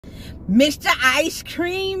Mr. Ice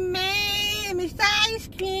Cream Man, Mr. Ice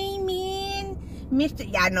Cream Man,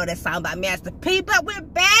 y'all know that song by Master P, but we're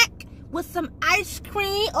back with some ice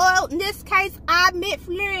cream, or in this case,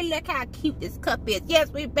 McFlurry. Look how cute this cup is.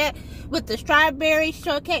 Yes, we're back with the strawberry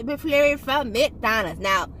shortcake McFlurry from McDonald's.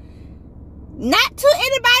 Now, not to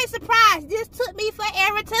anybody's surprise, this took me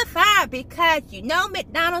forever to find, because you know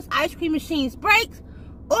McDonald's ice cream machines breaks.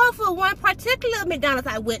 Or for one particular McDonald's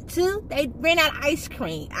I went to, they ran out of ice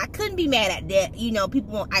cream. I couldn't be mad at that. You know,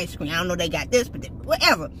 people want ice cream. I don't know they got this, but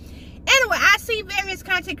whatever. Anyway, I see various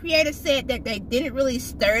content creators said that they didn't really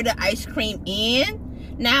stir the ice cream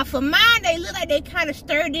in. Now, for mine, they look like they kind of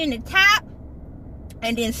stirred in the top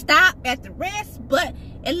and then stopped at the rest. But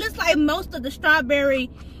it looks like most of the strawberry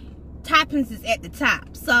toppings is at the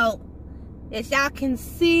top. So, as y'all can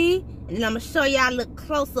see, and then I'm going to show y'all a little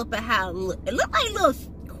close up at how it looks. It looks like little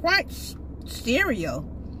crunch cereal.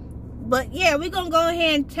 But yeah, we're going to go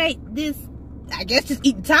ahead and take this. I guess just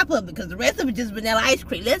eat the top of it, because the rest of it just vanilla ice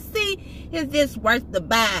cream. Let's see if this worth the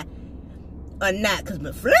buy or not, because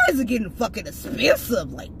McFlurry's are getting fucking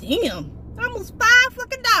expensive. Like, damn, almost $5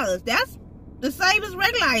 fucking dollars. That's the same as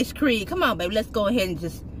regular ice cream. Come on, baby, let's go ahead and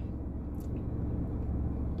just.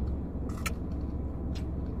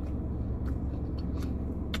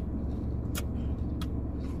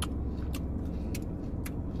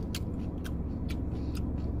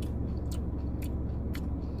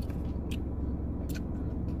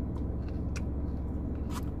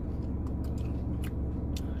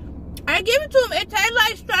 I give it to them. It tastes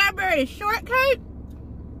like strawberry shortcake,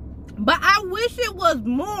 but I wish it was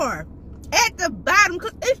more at the bottom,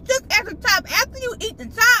 because it's just at the top. After you eat the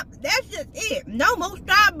top, that's just it. No more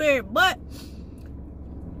strawberry. But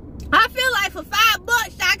I feel like for $5,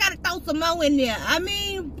 I gotta throw some more in there. I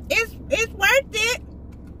mean, it's worth it.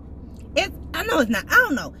 I know it's not. I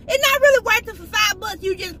don't know. It's not really worth it for $5.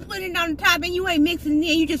 You just put it on the top and you ain't mixing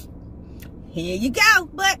it in. You just, here you go.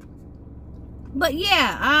 But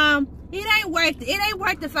yeah, it ain't worth it. It ain't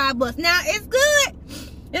worth the $5. Now, it's good.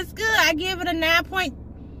 It's good. I give it a 9 point,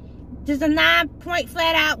 just a 9 point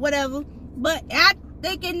flat out, whatever. But I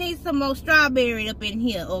think it needs some more strawberry up in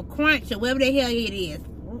here, or crunch, or whatever the hell it is.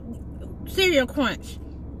 Cereal crunch.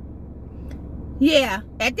 Yeah,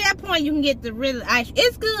 at that point you can get the regular ice.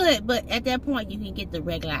 It's good, but at that point you can get the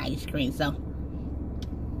regular ice cream. So,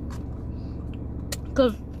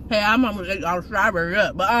 cause hey, I'm almost ate all the strawberry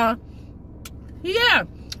up, but yeah,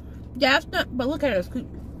 that's the. But look at this,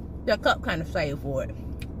 the cup kind of saved for it.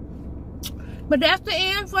 But that's the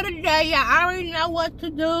end for the day. Y'all already know what to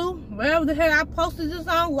do. Wherever the hell I posted this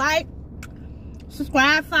on, like,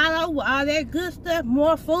 subscribe, follow, all that good stuff.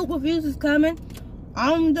 More food reviews is coming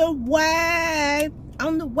on the way.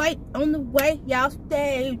 On the way. Y'all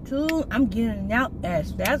stay tuned. I'm getting out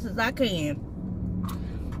as fast as I can.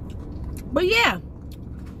 But yeah,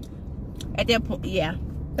 at that point, yeah,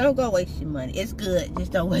 don't go waste your money. It's good.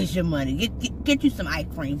 Just don't waste your money. Get you some ice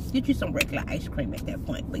cream. Get you some regular ice cream at that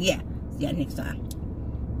point. But yeah, see y'all next time.